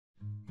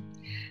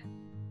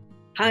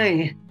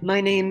Hi,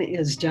 my name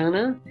is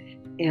Donna,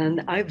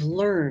 and I've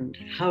learned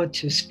how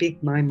to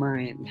speak my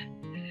mind.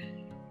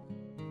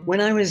 When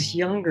I was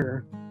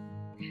younger,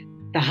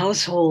 the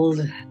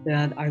household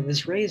that I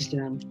was raised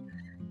in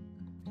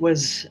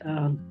was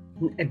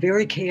a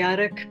very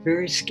chaotic,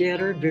 very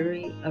scattered,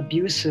 very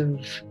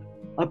abusive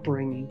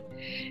upbringing.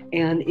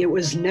 And it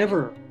was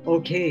never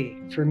okay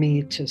for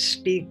me to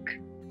speak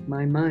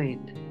my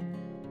mind,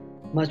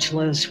 much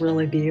less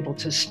really be able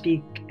to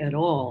speak at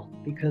all,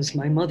 because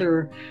my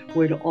mother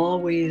would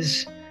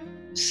always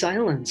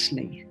silence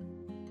me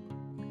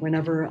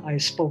whenever I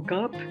spoke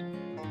up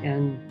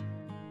and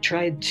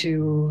tried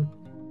to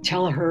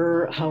tell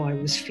her how I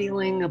was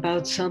feeling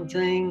about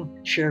something,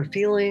 share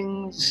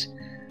feelings,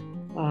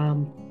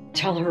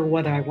 tell her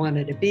what I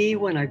wanted to be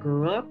when I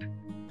grew up.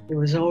 It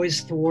was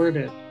always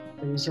thwarted.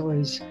 It was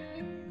always,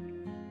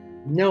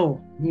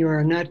 no, you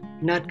are not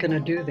going to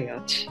do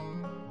that.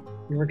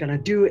 You are going to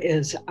do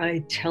as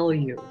I tell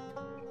you.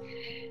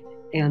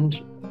 And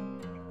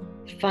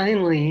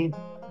finally,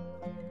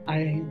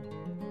 I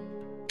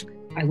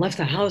left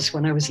the house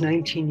when I was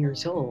 19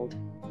 years old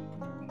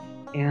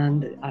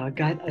and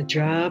got a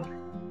job.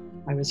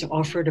 I was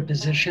offered a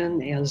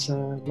position as a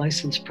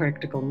licensed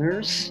practical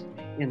nurse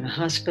in a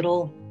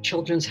hospital,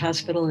 children's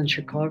hospital in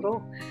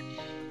Chicago.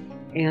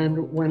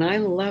 And when I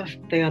left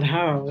that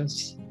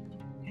house,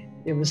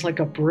 it was like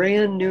a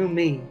brand new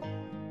me.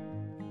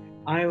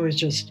 I was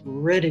just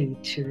ready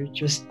to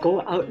just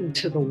go out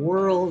into the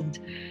world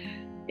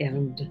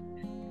and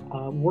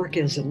work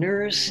as a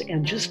nurse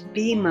and just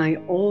be my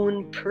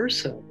own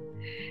person.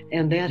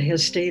 And that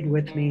has stayed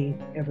with me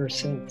ever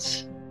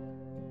since.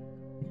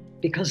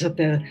 Because of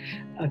the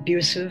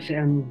abusive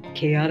and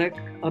chaotic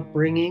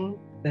upbringing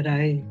that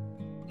I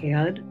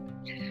had,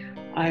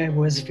 I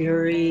was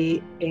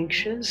very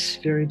anxious,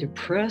 very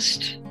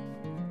depressed,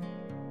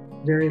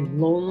 very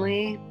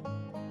lonely,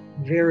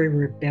 very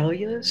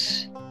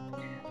rebellious.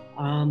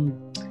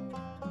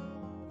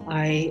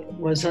 I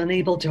was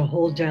unable to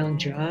hold down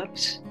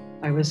jobs.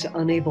 I was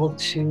unable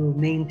to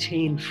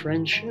maintain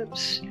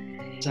friendships.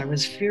 I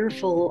was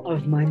fearful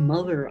of my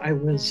mother. I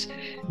was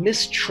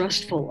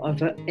mistrustful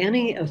of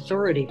any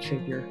authority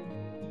figure.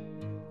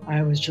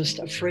 I was just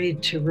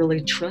afraid to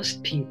really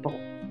trust people.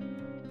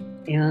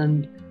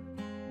 And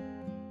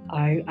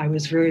I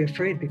was very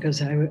afraid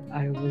because I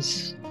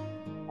was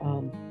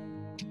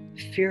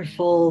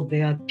fearful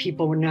that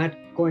people were not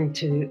going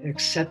to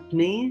accept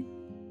me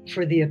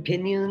for the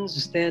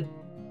opinions that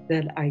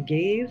I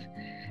gave.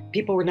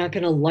 People were not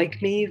going to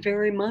like me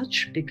very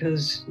much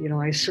because,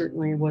 I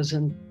certainly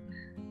wasn't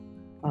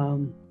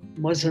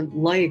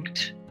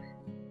liked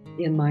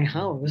in my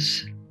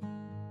house.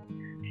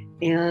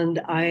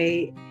 And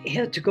I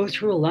had to go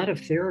through a lot of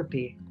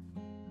therapy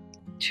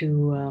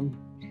to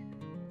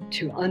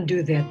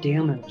undo that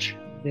damage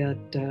that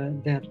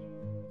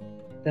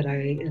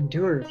I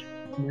endured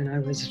when I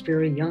was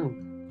very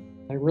young.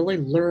 I really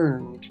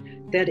learned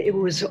that it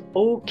was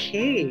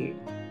okay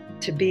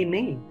to be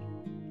me,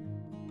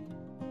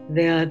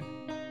 that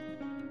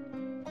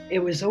it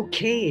was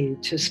okay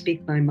to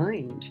speak my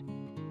mind.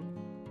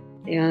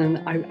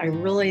 And I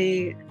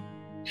really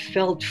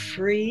felt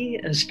free,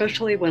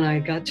 especially when I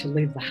got to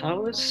leave the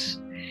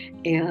house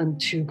and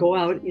to go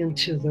out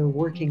into the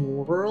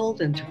working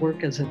world and to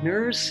work as a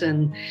nurse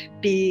and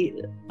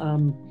be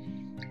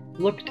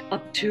looked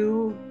up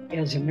to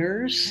as a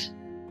nurse,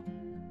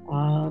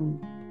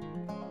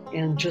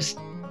 and just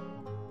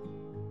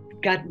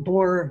got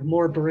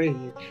more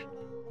brave.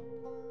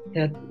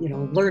 That,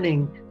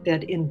 learning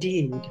that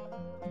indeed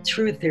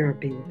through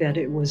therapy that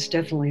it was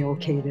definitely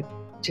okay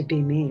to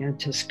be me and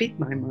to speak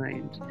my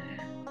mind.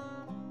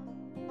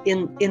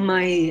 In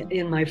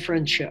my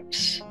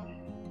friendships,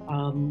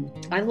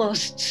 I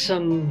lost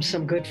some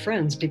good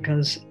friends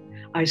because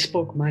I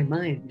spoke my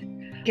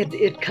mind.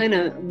 It kind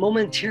of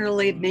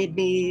momentarily made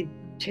me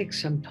take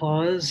some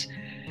pause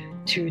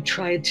to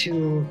try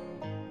to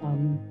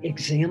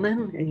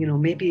examine,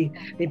 and maybe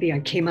I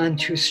came on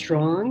too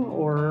strong,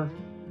 or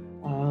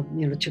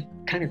to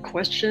kind of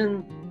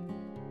question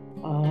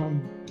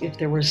if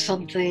there was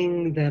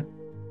something that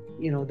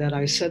that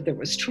I said that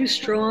was too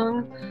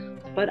strong.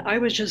 But I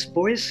was just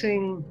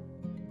voicing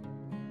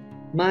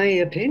my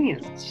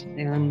opinions,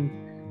 and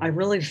I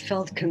really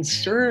felt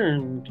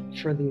concerned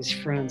for these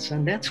friends,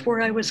 and that's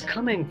where I was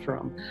coming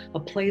from, a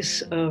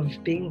place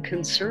of being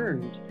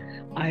concerned.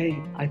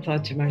 I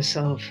thought to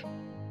myself,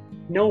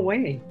 no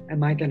way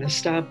am I going to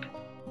stop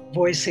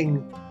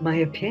voicing my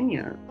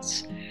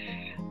opinions.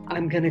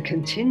 I'm going to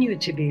continue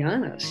to be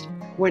honest.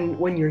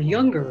 When you're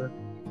younger,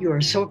 you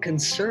are so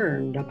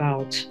concerned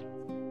about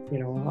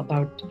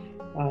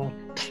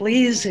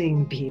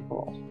pleasing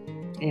people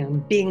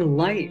and being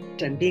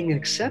liked and being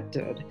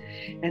accepted.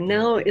 And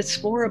now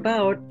it's more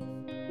about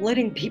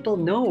letting people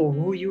know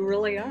who you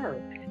really are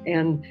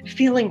and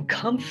feeling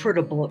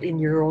comfortable in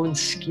your own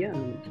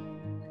skin,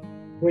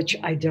 which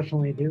I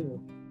definitely do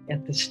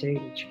at this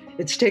stage.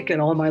 It's taken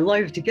all my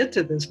life to get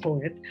to this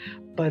point,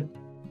 but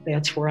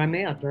that's where I'm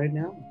at right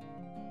now.